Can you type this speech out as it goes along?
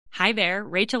Hi there,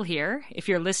 Rachel here. If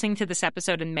you're listening to this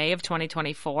episode in May of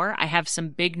 2024, I have some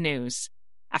big news.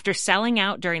 After selling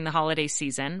out during the holiday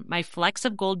season, my Flecks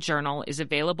of Gold journal is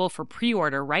available for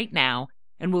pre-order right now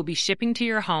and will be shipping to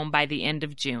your home by the end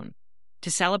of June. To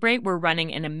celebrate, we're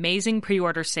running an amazing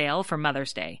pre-order sale for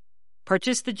Mother's Day.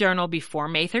 Purchase the journal before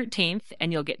May 13th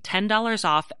and you'll get $10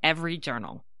 off every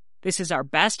journal. This is our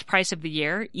best price of the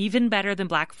year, even better than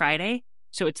Black Friday,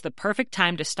 so it's the perfect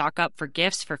time to stock up for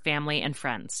gifts for family and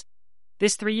friends.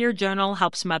 This 3-year journal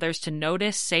helps mothers to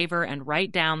notice, savor, and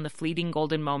write down the fleeting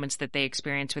golden moments that they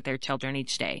experience with their children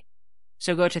each day.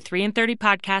 So go to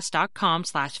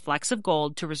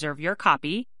 3and30podcast.com/flecksofgold to reserve your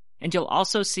copy, and you'll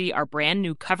also see our brand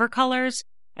new cover colors,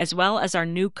 as well as our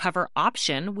new cover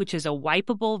option, which is a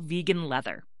wipeable vegan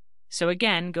leather. So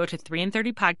again, go to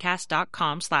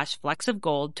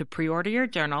 3and30podcast.com/flecksofgold to pre-order your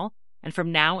journal, and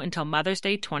from now until Mother's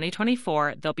Day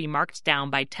 2024, they'll be marked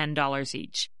down by $10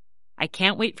 each. I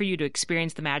can't wait for you to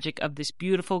experience the magic of this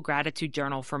beautiful gratitude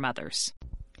journal for mothers.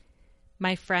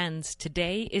 My friends,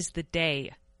 today is the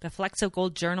day. The Flecks of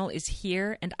Gold journal is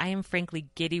here, and I am frankly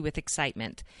giddy with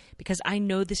excitement because I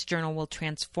know this journal will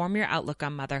transform your outlook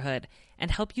on motherhood and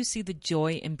help you see the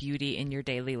joy and beauty in your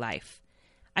daily life.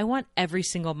 I want every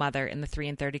single mother in the 3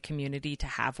 and 30 community to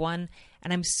have one,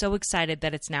 and I'm so excited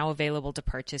that it's now available to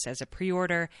purchase as a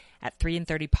pre-order at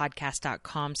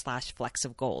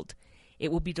 3and30podcast.com/flecksofgold.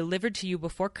 It will be delivered to you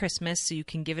before Christmas so you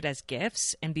can give it as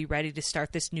gifts and be ready to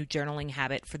start this new journaling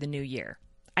habit for the new year.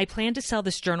 I plan to sell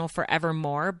this journal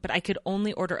forevermore, but I could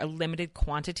only order a limited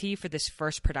quantity for this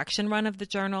first production run of the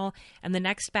journal, and the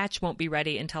next batch won't be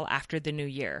ready until after the new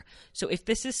year. So if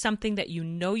this is something that you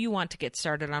know you want to get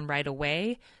started on right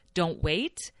away, don't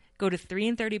wait. Go to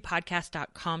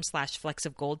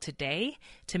 3and30podcast.com/flecksofgold today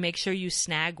to make sure you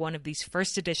snag one of these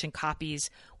first edition copies,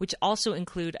 which also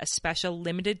include a special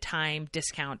limited time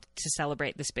discount to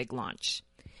celebrate this big launch.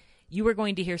 You are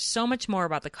going to hear so much more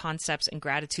about the concepts and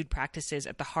gratitude practices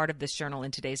at the heart of this journal in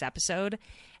today's episode,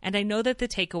 and I know that the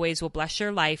takeaways will bless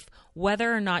your life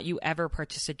whether or not you ever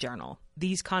purchase a journal.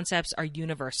 These concepts are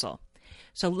universal.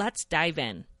 So let's dive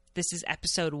in. This is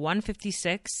episode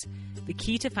 156, The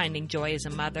Key to Finding Joy as a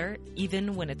Mother,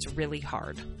 Even When It's Really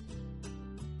Hard.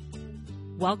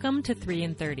 Welcome to 3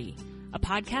 and 30, a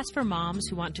podcast for moms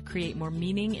who want to create more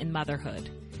meaning in motherhood.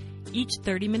 Each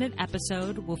 30-minute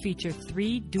episode will feature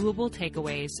 3 doable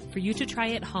takeaways for you to try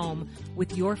at home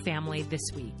with your family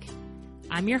this week.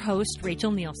 I'm your host,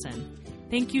 Rachel Nielsen.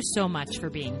 Thank you so much for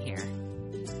being here.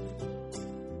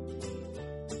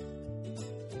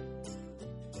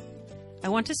 I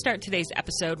want to start today's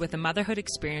episode with a motherhood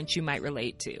experience you might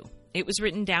relate to. It was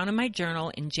written down in my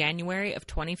journal in January of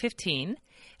 2015,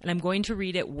 and I'm going to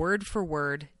read it word for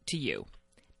word to you.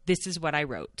 This is what I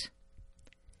wrote.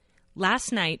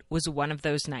 Last night was one of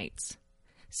those nights.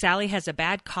 Sally has a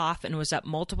bad cough and was up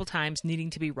multiple times needing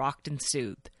to be rocked and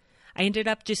soothed. I ended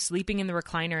up just sleeping in the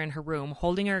recliner in her room,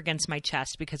 holding her against my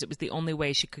chest because it was the only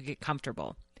way she could get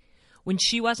comfortable. When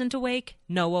she wasn't awake,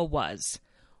 Noah was.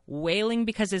 Wailing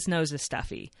because his nose is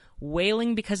stuffy.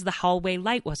 Wailing because the hallway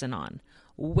light wasn't on.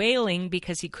 Wailing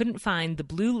because he couldn't find the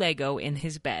blue Lego in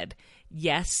his bed.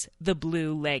 Yes, the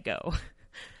blue Lego.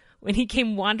 When he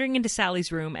came wandering into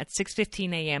Sally's room at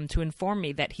 6:15 a.m. to inform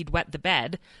me that he'd wet the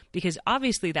bed, because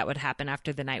obviously that would happen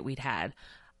after the night we'd had,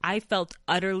 I felt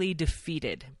utterly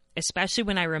defeated, especially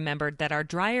when I remembered that our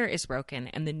dryer is broken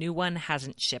and the new one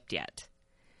hasn't shipped yet.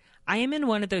 I am in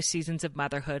one of those seasons of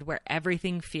motherhood where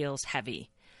everything feels heavy.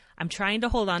 I'm trying to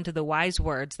hold on to the wise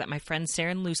words that my friend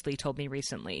Sarah Loosely told me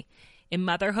recently. In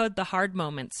motherhood, the hard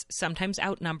moments sometimes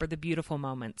outnumber the beautiful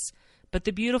moments, but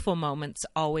the beautiful moments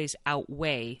always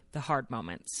outweigh the hard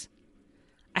moments.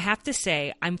 I have to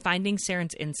say, I'm finding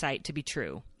Sarah's insight to be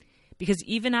true. Because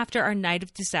even after our night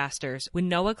of disasters, when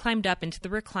Noah climbed up into the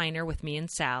recliner with me and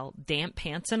Sal, damp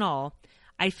pants and all,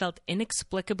 I felt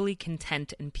inexplicably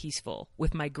content and peaceful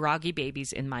with my groggy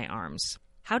babies in my arms.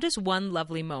 How does one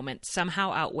lovely moment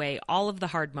somehow outweigh all of the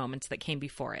hard moments that came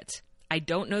before it? I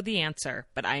don't know the answer,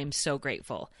 but I am so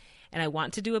grateful. And I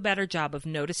want to do a better job of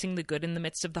noticing the good in the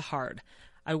midst of the hard.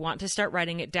 I want to start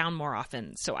writing it down more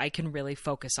often so I can really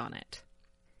focus on it.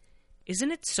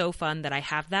 Isn't it so fun that I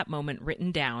have that moment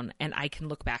written down and I can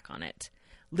look back on it?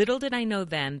 Little did I know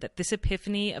then that this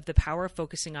epiphany of the power of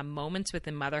focusing on moments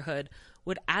within motherhood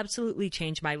would absolutely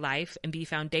change my life and be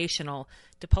foundational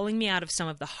to pulling me out of some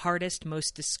of the hardest,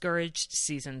 most discouraged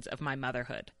seasons of my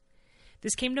motherhood.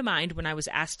 This came to mind when I was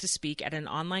asked to speak at an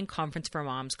online conference for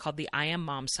moms called the I Am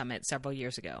Mom Summit several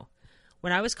years ago.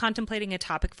 When I was contemplating a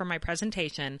topic for my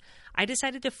presentation, I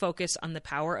decided to focus on the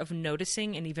power of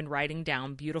noticing and even writing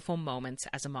down beautiful moments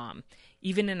as a mom,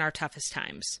 even in our toughest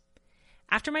times.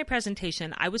 After my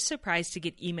presentation, I was surprised to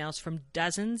get emails from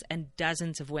dozens and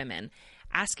dozens of women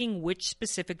asking which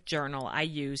specific journal I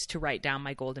use to write down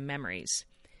my golden memories.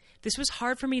 This was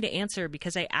hard for me to answer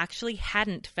because I actually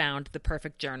hadn't found the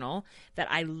perfect journal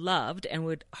that I loved and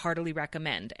would heartily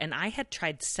recommend, and I had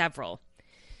tried several.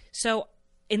 So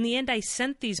in the end, I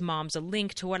sent these moms a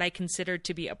link to what I considered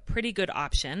to be a pretty good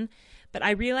option, but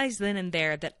I realized then and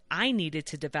there that I needed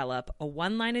to develop a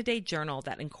 1-line-a-day journal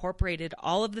that incorporated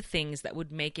all of the things that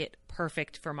would make it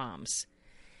perfect for moms.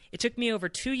 It took me over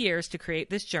 2 years to create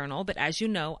this journal, but as you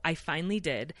know, I finally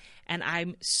did, and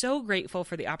I'm so grateful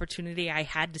for the opportunity I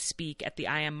had to speak at the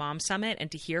I Am Mom Summit and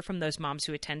to hear from those moms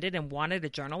who attended and wanted a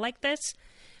journal like this,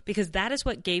 because that is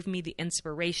what gave me the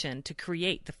inspiration to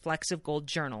create the Flecks of Gold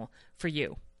journal for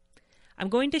you. I'm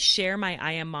going to share my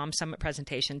I Am Mom Summit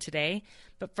presentation today,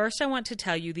 but first I want to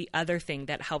tell you the other thing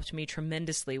that helped me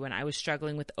tremendously when I was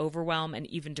struggling with overwhelm and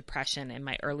even depression in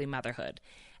my early motherhood,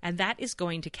 and that is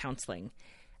going to counseling.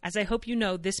 As I hope you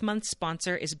know, this month's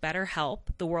sponsor is BetterHelp,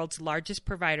 the world's largest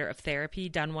provider of therapy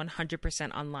done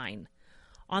 100% online.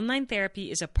 Online therapy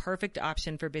is a perfect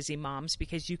option for busy moms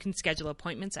because you can schedule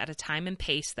appointments at a time and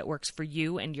pace that works for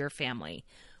you and your family.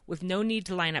 With no need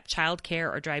to line up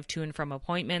childcare or drive to and from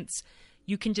appointments,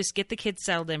 you can just get the kids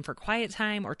settled in for quiet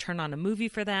time or turn on a movie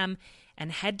for them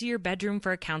and head to your bedroom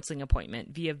for a counseling appointment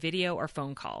via video or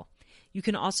phone call. You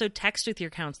can also text with your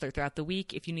counselor throughout the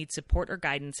week if you need support or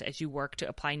guidance as you work to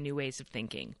apply new ways of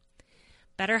thinking.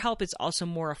 BetterHelp is also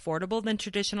more affordable than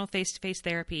traditional face-to-face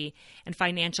therapy, and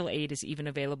financial aid is even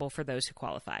available for those who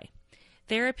qualify.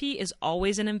 Therapy is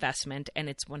always an investment, and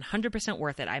it's 100%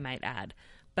 worth it, I might add.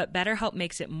 But BetterHelp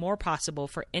makes it more possible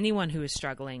for anyone who is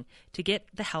struggling to get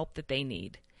the help that they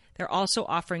need. They're also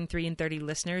offering 3 in 30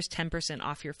 listeners 10%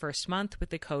 off your first month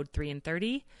with the code 3 in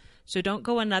 30. So don't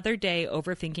go another day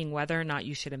overthinking whether or not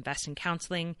you should invest in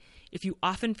counseling. If you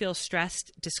often feel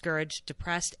stressed, discouraged,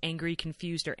 depressed, angry,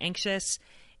 confused, or anxious,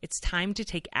 it's time to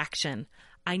take action.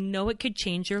 I know it could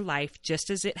change your life just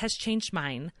as it has changed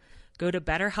mine. Go to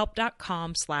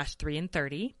betterhelp.com/3 in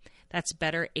 30. That's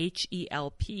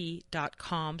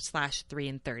betterhelp.com/3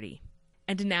 in 30.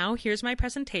 And now here's my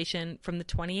presentation from the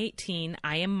 2018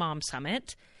 I Am Mom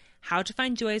Summit, How to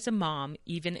Find Joy as a Mom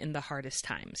Even in the Hardest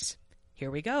Times.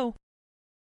 Here we go.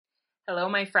 Hello,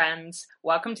 my friends.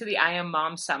 Welcome to the I Am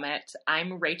Mom Summit.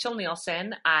 I'm Rachel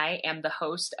Nielsen. I am the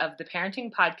host of the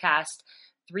parenting podcast,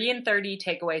 3 in 30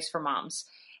 Takeaways for Moms.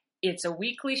 It's a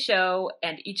weekly show,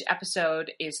 and each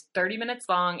episode is 30 minutes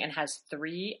long and has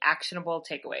 3 actionable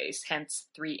takeaways, hence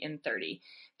 3 in 30,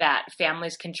 that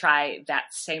families can try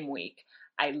that same week.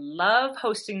 I love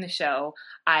hosting the show.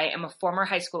 I am a former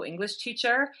high school English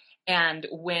teacher, and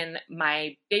when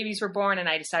my babies were born and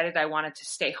I decided I wanted to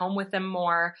stay home with them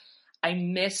more, I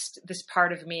missed this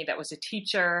part of me that was a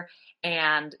teacher.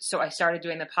 And so I started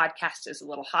doing the podcast as a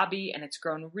little hobby, and it's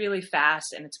grown really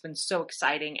fast, and it's been so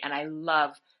exciting, and I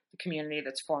love the community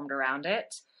that's formed around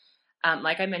it.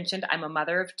 Like I mentioned, I'm a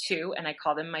mother of 2, and I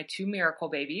call them my 2 miracle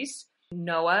babies.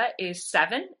 Noah is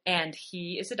 7, and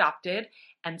he is adopted,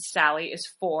 and Sally is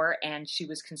 4, and she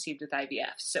was conceived with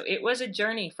IVF. So it was a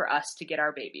journey for us to get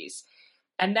our babies.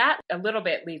 And that a little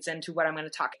bit leads into what I'm going to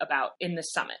talk about in the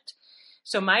summit.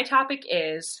 So my topic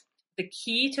is the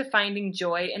key to finding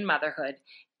joy in motherhood,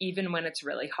 even when it's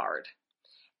really hard.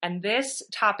 And this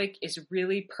topic is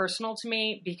really personal to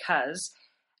me because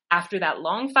after that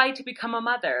long fight to become a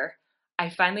mother, I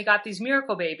finally got these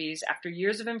miracle babies after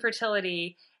years of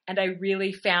infertility, and I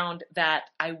really found that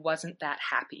I wasn't that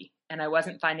happy and I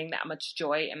wasn't finding that much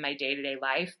joy in my day-to-day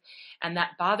life. And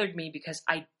that bothered me because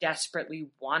I desperately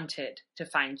wanted to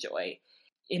find joy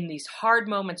in these hard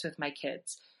moments with my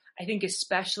kids. I think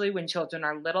especially when children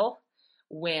are little,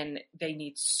 when they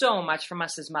need so much from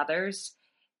us as mothers,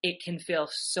 it can feel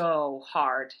so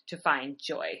hard to find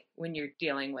joy when you're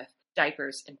dealing with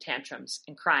diapers and tantrums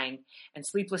and crying and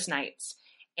sleepless nights.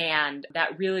 And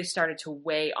that really started to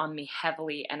weigh on me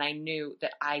heavily. And I knew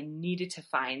that I needed to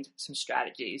find some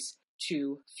strategies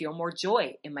to feel more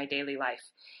joy in my daily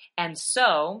life. And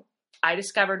so I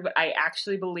discovered what I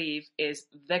actually believe is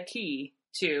the key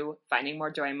to finding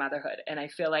more joy in motherhood. And I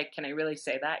feel like, can I really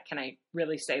say that? Can I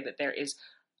really say that there is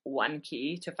one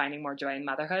key to finding more joy in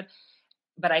motherhood?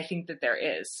 But I think that there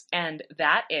is. And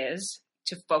that is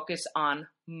to focus on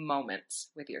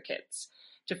moments with your kids,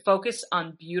 to focus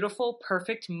on beautiful,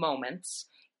 perfect moments,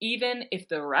 even if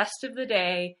the rest of the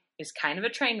day is kind of a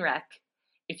train wreck.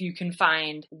 If you can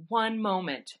find one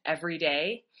moment every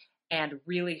day and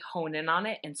really hone in on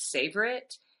it and savor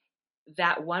it,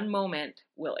 that one moment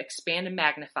will expand and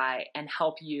magnify and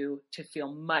help you to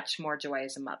feel much more joy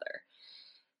as a mother.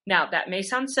 Now, that may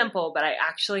sound simple, but I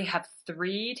actually have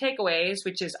 3 takeaways,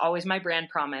 which is always my brand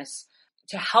promise,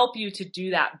 to help you to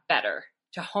do that better,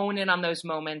 to hone in on those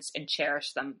moments and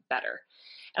cherish them better.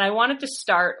 And I wanted to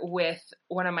start with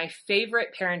one of my favorite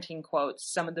parenting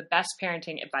quotes, some of the best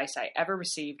parenting advice I ever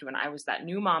received when I was that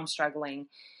new mom struggling.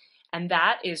 And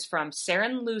that is from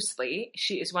Saren Loosely.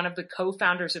 She is one of the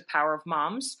co-founders of Power of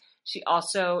Moms. She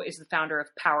also is the founder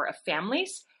of Power of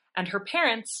Families. And her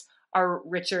parents are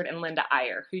Richard and Linda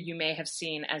Iyer, who you may have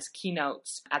seen as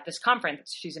keynotes at this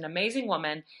conference. She's an amazing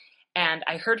woman. And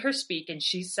I heard her speak, and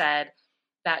she said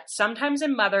that sometimes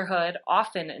in motherhood,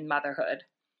 often in motherhood,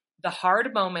 the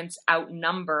hard moments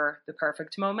outnumber the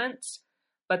perfect moments,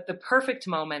 but the perfect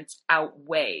moments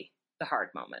outweigh the hard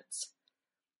moments.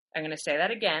 I'm going to say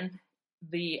that again.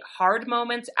 The hard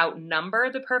moments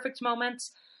outnumber the perfect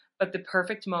moments, but the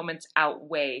perfect moments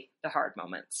outweigh the hard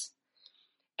moments.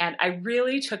 And I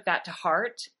really took that to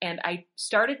heart, and I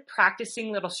started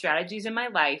practicing little strategies in my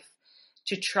life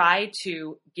to try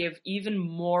to give even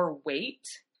more weight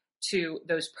to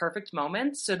those perfect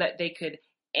moments so that they could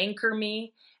anchor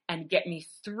me and get me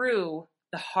through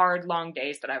the hard, long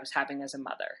days that I was having as a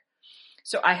mother.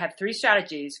 So I have 3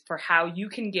 strategies for how you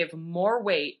can give more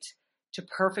weight to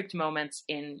perfect moments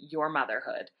in your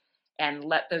motherhood and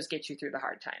let those get you through the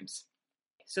hard times.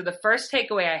 So the first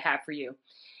takeaway I have for you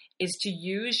is to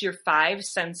use your 5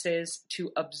 senses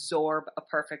to absorb a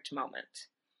perfect moment.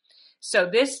 So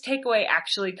this takeaway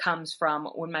actually comes from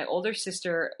when my older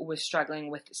sister was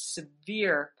struggling with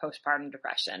severe postpartum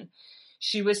depression.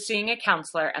 She was seeing a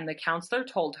counselor, and the counselor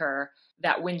told her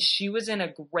that when she was in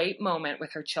a great moment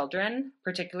with her children,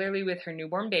 particularly with her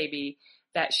newborn baby,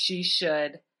 that she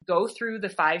should go through the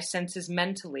 5 senses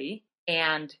mentally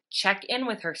and check in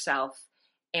with herself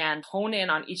and hone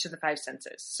in on each of the 5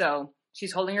 senses. So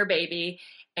she's holding her baby,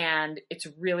 and it's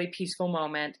a really peaceful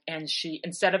moment. And she,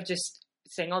 instead of just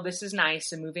saying, oh, this is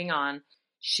nice and moving on,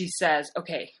 she says,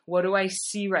 okay, what do I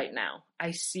see right now?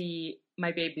 I see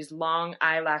my baby's long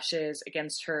eyelashes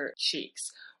against her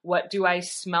cheeks. What do I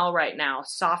smell right now?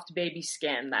 Soft baby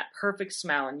skin, that perfect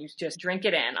smell, and you just drink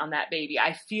it in on that baby.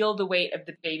 I feel the weight of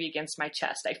the baby against my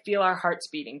chest. I feel our hearts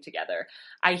beating together.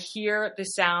 I hear the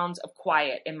sounds of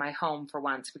quiet in my home for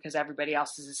once because everybody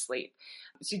else is asleep.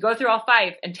 So you go through all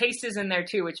 5, and taste is in there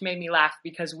too, which made me laugh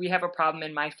because we have a problem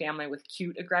in my family with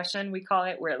cute aggression, we call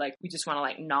it, where like we just want to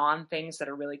like gnaw on things that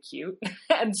are really cute.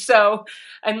 And so,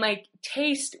 and like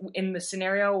taste in the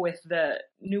scenario with the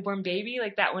newborn baby,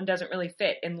 like that one doesn't really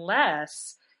fit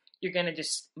unless you're going to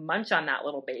just munch on that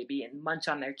little baby and munch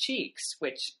on their cheeks,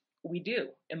 which we do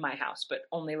in my house, but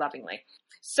only lovingly.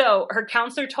 So her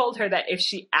counselor told her that if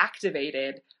she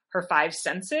activated her 5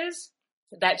 senses,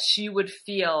 that she would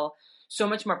feel so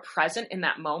much more present in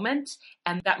that moment,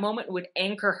 and that moment would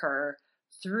anchor her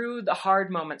through the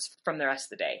hard moments from the rest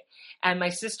of the day. And my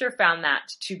sister found that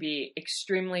to be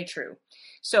extremely true.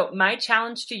 So my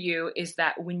challenge to you is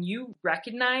that when you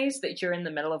recognize that you're in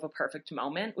the middle of a perfect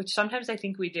moment, which sometimes I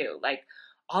think we do, like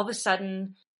all of a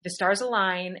sudden the stars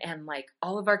align and like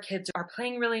all of our kids are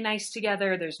playing really nice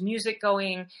together, there's music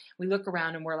going, we look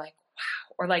around and we're like,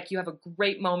 wow, or like you have a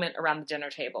great moment around the dinner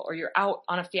table, or you're out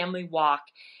on a family walk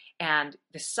and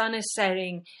the sun is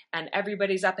setting and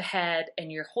everybody's up ahead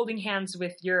and you're holding hands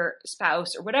with your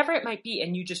spouse or whatever it might be.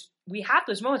 And we have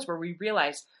those moments where we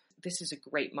realize this is a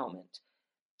great moment.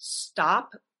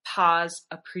 Stop, pause,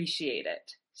 appreciate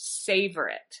it, savor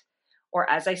it. Or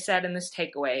as I said in this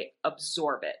takeaway,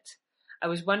 absorb it. I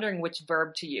was wondering which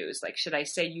verb to use. Like, should I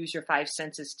say use your 5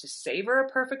 senses to savor a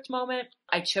perfect moment?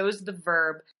 I chose the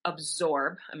verb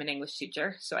absorb. I'm an English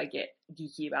teacher, so I get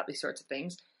geeky about these sorts of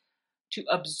things. To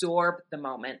absorb the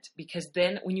moment, because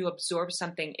then when you absorb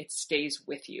something, it stays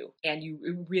with you and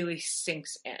it really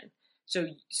sinks in.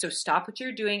 So stop what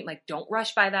you're doing. Like, don't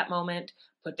rush by that moment.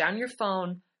 Put down your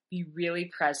phone, be really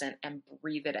present and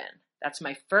breathe it in. That's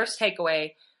my first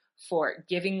takeaway for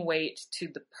giving weight to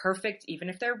the perfect, even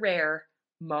if they're rare,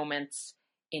 moments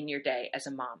in your day as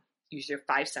a mom. Use your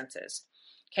 5 senses.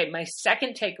 Okay, my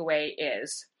second takeaway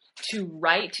is to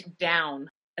write down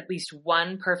at least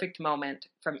one perfect moment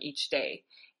from each day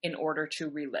in order to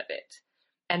relive it.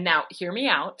 And now hear me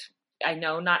out. I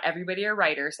know not everybody are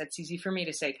writers. That's easy for me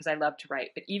to say because I love to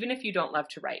write. But even if you don't love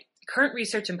to write, current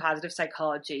research in positive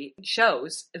psychology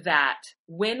shows that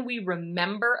when we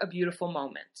remember a beautiful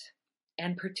moment,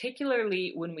 and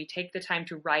particularly when we take the time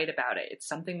to write about it, it's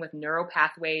something with neural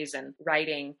pathways and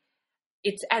writing,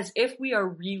 it's as if we are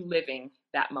reliving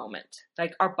that moment.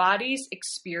 Like our bodies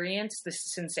experience the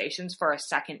sensations for a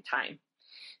second time.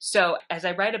 So as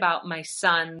I write about my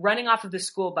son running off of the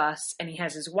school bus and he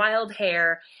has his wild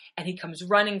hair and he comes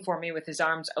running for me with his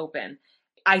arms open,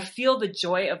 I feel the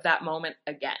joy of that moment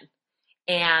again.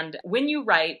 And when you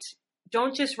write,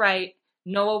 don't just write,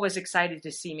 Noah was excited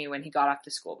to see me when he got off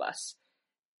the school bus.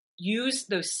 Use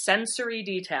those sensory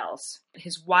details,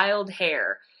 his wild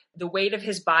hair, the weight of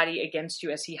his body against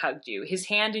you as he hugged you, his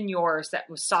hand in yours that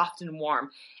was soft and warm,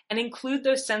 and include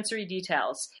those sensory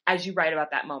details as you write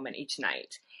about that moment each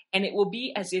night. And it will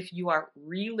be as if you are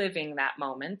reliving that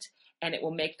moment, and it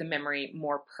will make the memory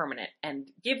more permanent and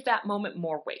give that moment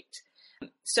more weight.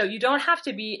 So you don't have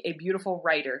to be a beautiful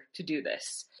writer to do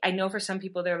this. I know for some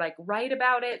people, they're like, write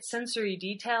about it, sensory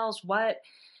details, what?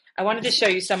 I wanted to show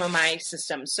you some of my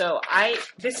systems. So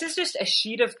this is just a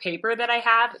sheet of paper that I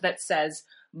have that says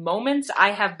moments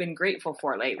I have been grateful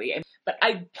for lately. But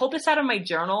I pulled this out of my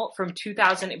journal from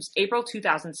it was April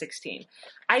 2016.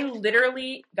 I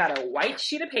literally got a white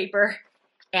sheet of paper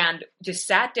and just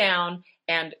sat down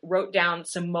and wrote down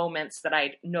some moments that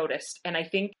I'd noticed. And I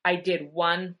think I did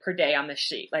one per day on this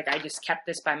sheet. Like I just kept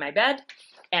this by my bed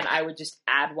and I would just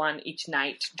add one each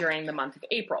night during the month of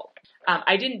April.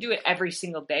 I didn't do it every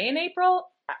single day in April.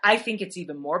 I think it's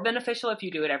even more beneficial if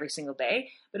you do it every single day.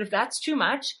 But if that's too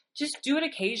much, just do it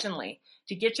occasionally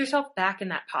to get yourself back in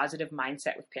that positive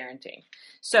mindset with parenting.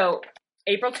 So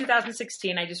April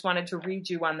 2016, I just wanted to read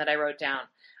you one that I wrote down.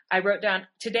 I wrote down,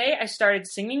 today I started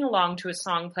singing along to a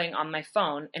song playing on my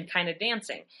phone and kind of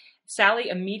dancing. Sally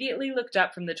immediately looked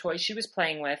up from the toy she was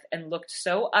playing with and looked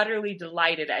so utterly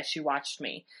delighted as she watched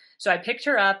me. So I picked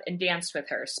her up and danced with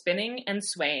her, spinning and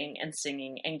swaying and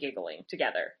singing and giggling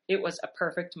together. It was a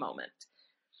perfect moment.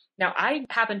 Now, I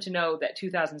happen to know that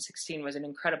 2016 was an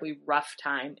incredibly rough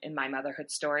time in my motherhood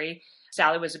story.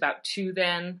 Sally was about 2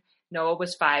 then, Noah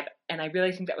was 5, and I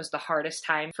really think that was the hardest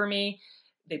time for me.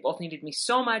 They both needed me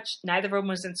so much. Neither of them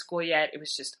was in school yet. It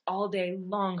was just all day,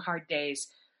 long, hard days.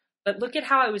 But look at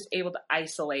how I was able to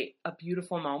isolate a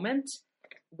beautiful moment,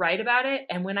 write about it,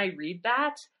 and when I read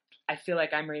that, I feel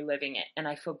like I'm reliving it, and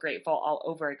I feel grateful all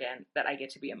over again that I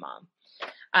get to be a mom.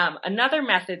 Another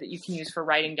method that you can use for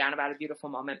writing down about a beautiful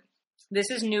moment, this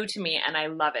is new to me, and I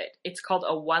love it. It's called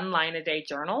a 1-line-a-day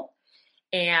journal,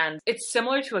 and it's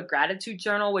similar to a gratitude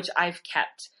journal, which I've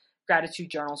kept gratitude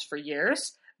journals for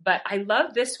years, but I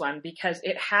love this one because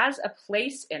it has a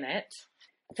place in it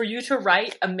for you to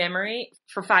write a memory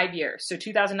for 5 years. So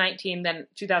 2019, then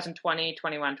 2020,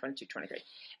 21, 22, 23.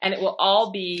 And it will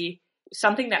all be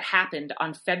something that happened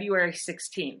on February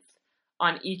 16th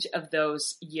on each of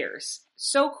those years.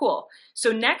 So cool.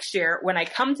 So next year, when I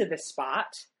come to this spot,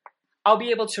 I'll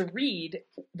be able to read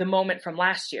the moment from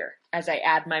last year as I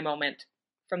add my moment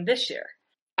from this year.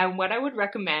 And what I would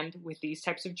recommend with these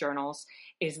types of journals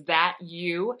is that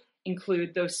you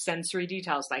include those sensory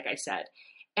details, like I said,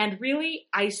 and really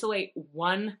isolate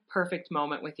one perfect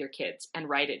moment with your kids and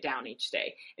write it down each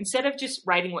day. Instead of just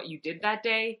writing what you did that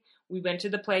day, we went to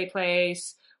the play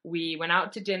place, we went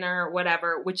out to dinner,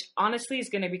 whatever, which honestly is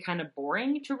going to be kind of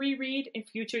boring to reread in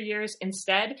future years.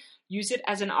 Instead, use it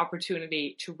as an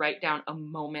opportunity to write down a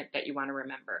moment that you want to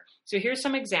remember. So here's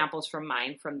some examples from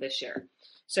mine from this year.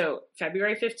 So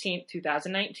February 15th,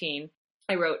 2019,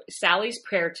 I wrote, Sally's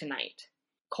prayer tonight, :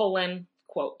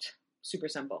 quote, super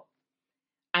simple.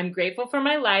 I'm grateful for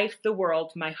my life, the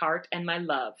world, my heart, and my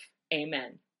love.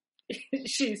 Amen.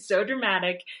 She's so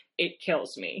dramatic, it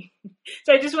kills me.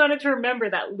 So I just wanted to remember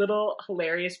that little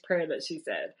hilarious prayer that she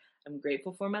said. I'm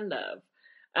grateful for my love.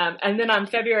 And then on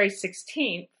February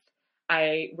 16th,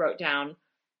 I wrote down,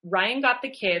 Ryan's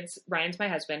my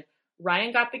husband,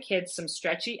 Ryan got the kids some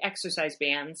stretchy exercise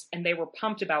bands, and they were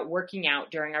pumped about working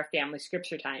out during our family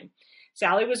scripture time.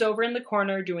 Sally was over in the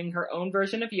corner doing her own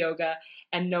version of yoga,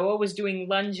 and Noah was doing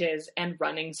lunges and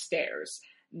running stairs.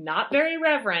 Not very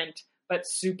reverent, but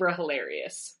super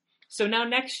hilarious. So now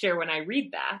next year when I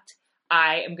read that,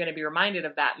 I am going to be reminded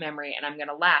of that memory, and I'm going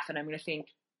to laugh, and I'm going to think,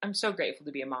 I'm so grateful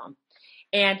to be a mom.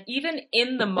 And even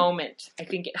in the moment, I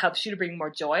think it helps you to bring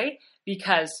more joy,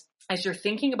 because as you're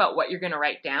thinking about what you're going to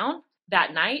write down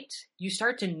that night, you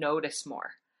start to notice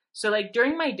more. So like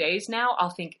during my days now, I'll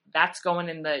think that's going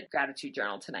in the gratitude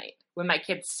journal tonight when my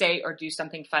kids say or do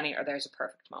something funny or there's a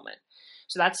perfect moment.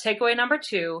 So that's takeaway number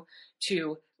 2,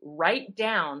 to write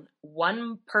down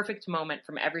one perfect moment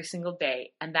from every single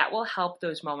day, and that will help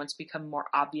those moments become more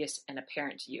obvious and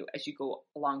apparent to you as you go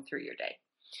along through your day.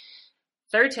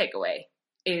 Third takeaway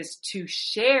is to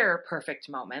share perfect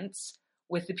moments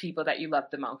with the people that you love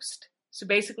the most. So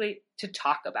basically, to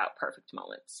talk about perfect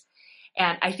moments.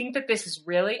 And I think that this is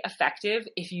really effective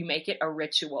if you make it a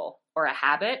ritual or a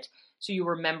habit, so you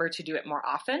remember to do it more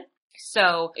often.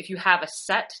 So if you have a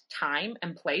set time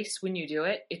and place when you do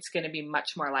it, it's going to be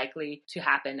much more likely to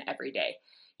happen every day.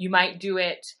 You might do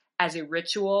it as a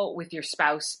ritual with your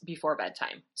spouse before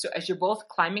bedtime. So as you're both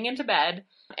climbing into bed,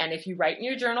 and if you write in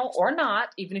your journal or not,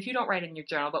 even if you don't write in your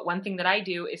journal, but one thing that I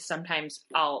do is sometimes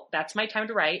that's my time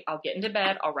to write. I'll get into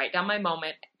bed, I'll write down my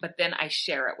moment, but then I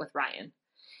share it with Ryan.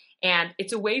 And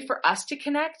it's a way for us to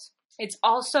connect. It's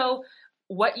also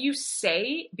what you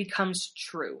say becomes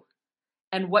true.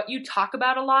 And what you talk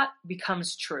about a lot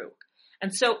becomes true.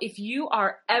 And so if you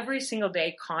are every single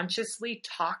day consciously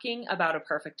talking about a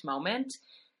perfect moment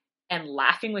and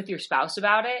laughing with your spouse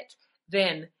about it,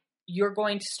 then you're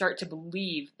going to start to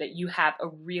believe that you have a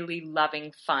really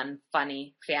loving, fun,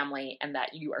 funny family and that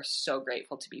you are so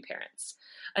grateful to be parents.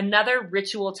 Another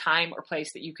ritual time or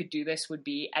place that you could do this would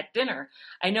be at dinner.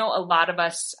 I know a lot of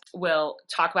us will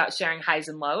talk about sharing highs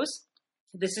and lows.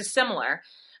 This is similar,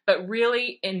 but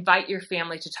really invite your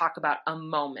family to talk about a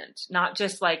moment, not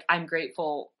just like, I'm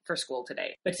grateful for school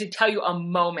today, but to tell you a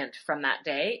moment from that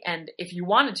day. And if you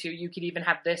wanted to, you could even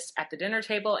have this at the dinner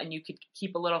table and you could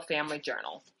keep a little family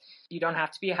journal. You don't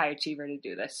have to be a high achiever to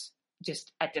do this.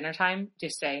 Just at dinner time,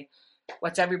 just say,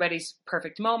 what's everybody's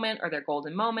perfect moment or their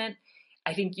golden moment?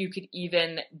 I think you could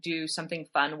even do something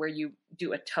fun where you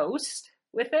do a toast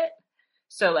with it.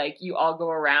 So like you all go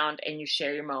around and you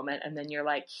share your moment and then you're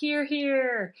like, here's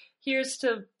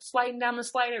to sliding down the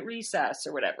slide at recess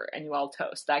or whatever. And you all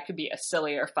toast. That could be a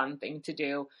silly or fun thing to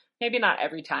do. Maybe not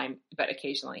every time, but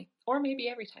occasionally, or maybe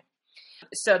every time.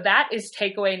 So that is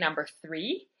takeaway number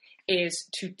 3, is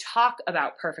to talk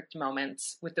about perfect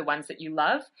moments with the ones that you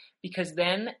love, because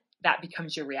then that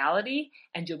becomes your reality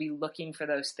and you'll be looking for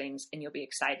those things and you'll be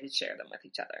excited to share them with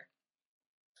each other.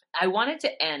 I wanted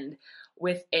to end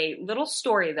with a little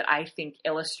story that I think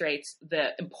illustrates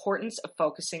the importance of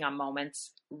focusing on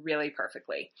moments really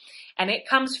perfectly. And it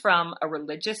comes from a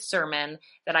religious sermon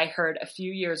that I heard a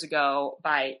few years ago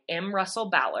by M. Russell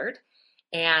Ballard.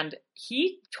 And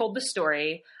he told the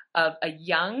story of a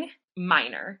young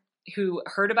miner who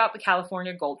heard about the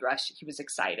California gold rush. He was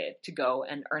excited to go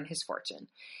and earn his fortune.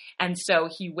 And so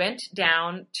he went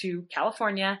down to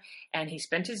California and he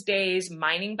spent his days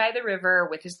mining by the river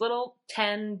with his little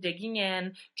 10, digging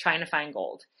in, trying to find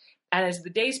gold. And as the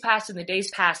days passed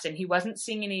and he wasn't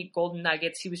seeing any golden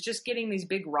nuggets, he was just getting these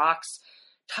big rocks,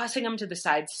 tossing them to the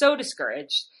side, so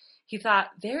discouraged. He thought,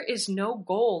 there is no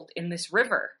gold in this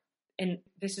river. And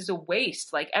this is a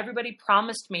waste. Like, everybody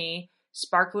promised me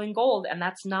sparkling gold, and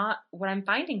that's not what I'm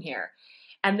finding here.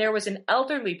 And there was an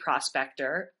elderly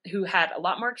prospector who had a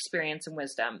lot more experience and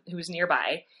wisdom who was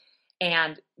nearby.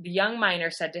 And the young miner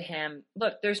said to him,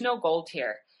 look, there's no gold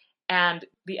here. And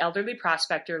the elderly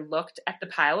prospector looked at the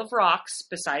pile of rocks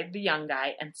beside the young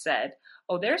guy and said,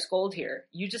 oh, there's gold here.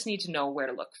 You just need to know where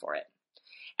to look for it.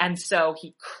 And so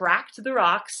he cracked the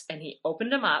rocks and he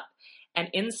opened them up. And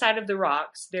inside of the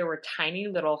rocks, there were tiny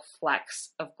little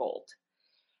flecks of gold.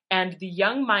 And the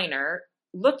young miner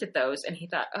looked at those and he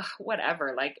thought, oh,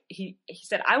 whatever. Like he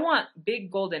said, I want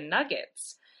big golden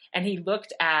nuggets. And he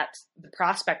looked at the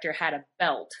prospector had a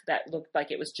belt that looked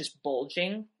like it was just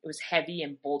bulging. It was heavy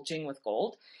and bulging with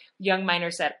gold. The young miner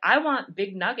said, I want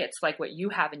big nuggets like what you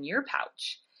have in your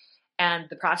pouch. And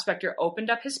the prospector opened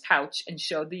up his pouch and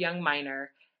showed the young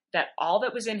miner that all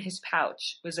that was in his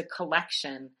pouch was a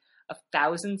collection of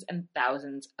thousands and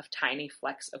thousands of tiny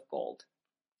flecks of gold.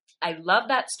 I love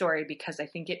that story because I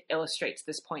think it illustrates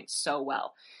this point so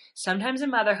well. Sometimes in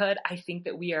motherhood, I think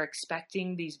that we are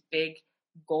expecting these big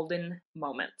golden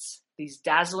moments, these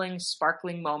dazzling,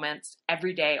 sparkling moments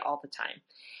every day, all the time.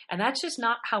 And that's just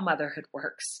not how motherhood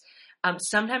works.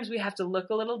 Sometimes we have to look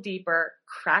a little deeper,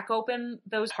 crack open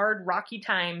those hard, rocky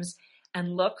times,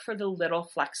 and look for the little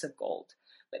flecks of gold.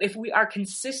 But if we are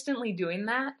consistently doing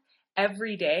that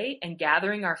every day and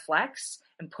gathering our flecks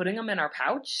and putting them in our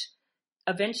pouch,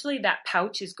 eventually that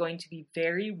pouch is going to be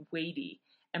very weighty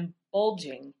and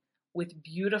bulging with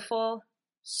beautiful,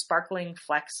 sparkling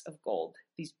flecks of gold,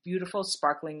 these beautiful,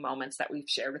 sparkling moments that we've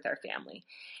shared with our family.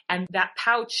 And that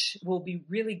pouch will be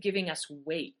really giving us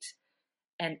weight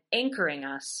and anchoring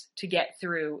us to get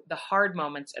through the hard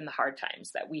moments and the hard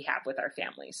times that we have with our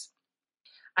families.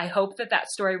 I hope that that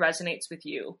story resonates with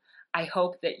you. I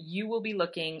hope that you will be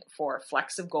looking for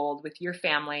flecks of gold with your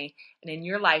family and in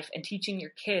your life and teaching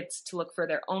your kids to look for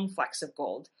their own flecks of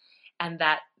gold. And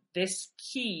that this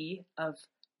key of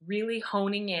really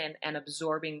honing in and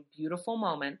absorbing beautiful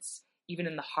moments, even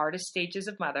in the hardest stages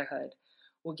of motherhood,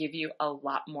 will give you a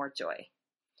lot more joy.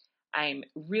 I'm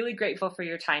really grateful for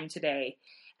your time today.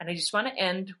 And I just want to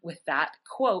end with that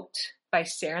quote by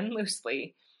Saren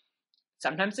Loosely.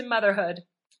 Sometimes in motherhood,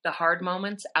 the hard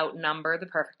moments outnumber the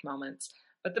perfect moments,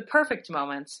 but the perfect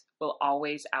moments will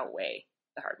always outweigh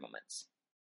the hard moments.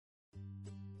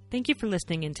 Thank you for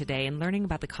listening in today and learning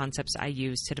about the concepts I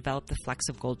use to develop the Flecks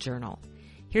of Gold journal.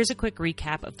 Here's a quick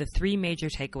recap of the 3 major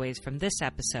takeaways from this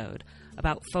episode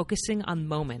about focusing on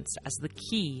moments as the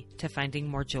key to finding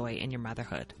more joy in your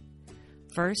motherhood.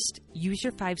 First, use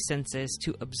your 5 senses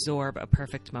to absorb a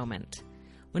perfect moment.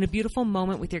 When a beautiful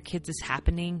moment with your kids is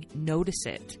happening, notice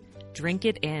it. Drink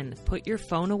it in, put your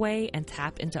phone away, and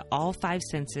tap into all 5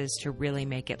 senses to really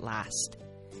make it last.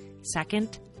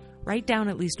 Second, write down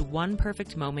at least one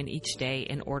perfect moment each day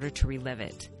in order to relive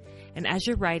it. And as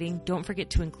you're writing, don't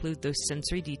forget to include those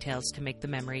sensory details to make the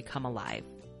memory come alive.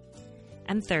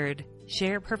 And third,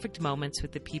 share perfect moments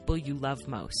with the people you love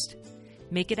most.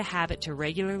 Make it a habit to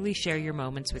regularly share your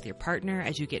moments with your partner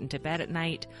as you get into bed at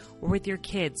night or with your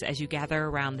kids as you gather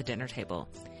around the dinner table.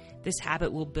 This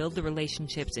habit will build the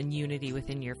relationships and unity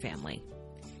within your family.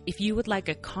 If you would like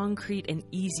a concrete and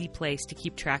easy place to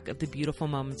keep track of the beautiful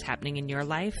moments happening in your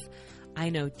life, I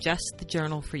know just the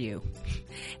journal for you.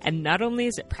 And not only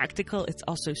is it practical, it's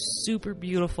also super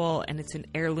beautiful and it's an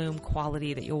heirloom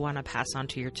quality that you'll want to pass on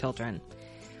to your children.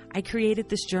 I created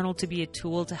this journal to be a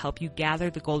tool to help you gather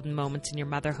the golden moments in your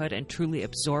motherhood and truly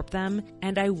absorb them,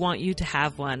 and I want you to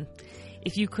have one.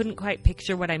 If you couldn't quite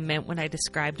picture what I meant when I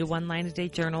described a 1-line-a-day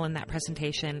journal in that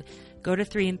presentation, go to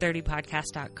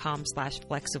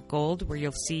 3in30podcast.com/flecksofgold where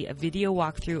you'll see a video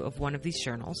walkthrough of one of these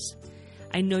journals.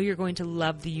 I know you're going to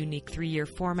love the unique 3-year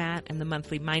format and the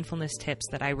monthly mindfulness tips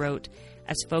that I wrote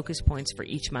as focus points for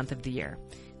each month of the year.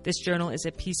 This journal is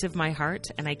a piece of my heart,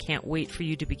 and I can't wait for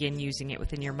you to begin using it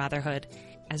within your motherhood.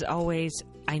 As always,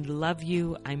 I love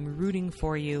you, I'm rooting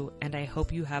for you, and I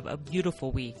hope you have a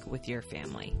beautiful week with your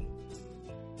family.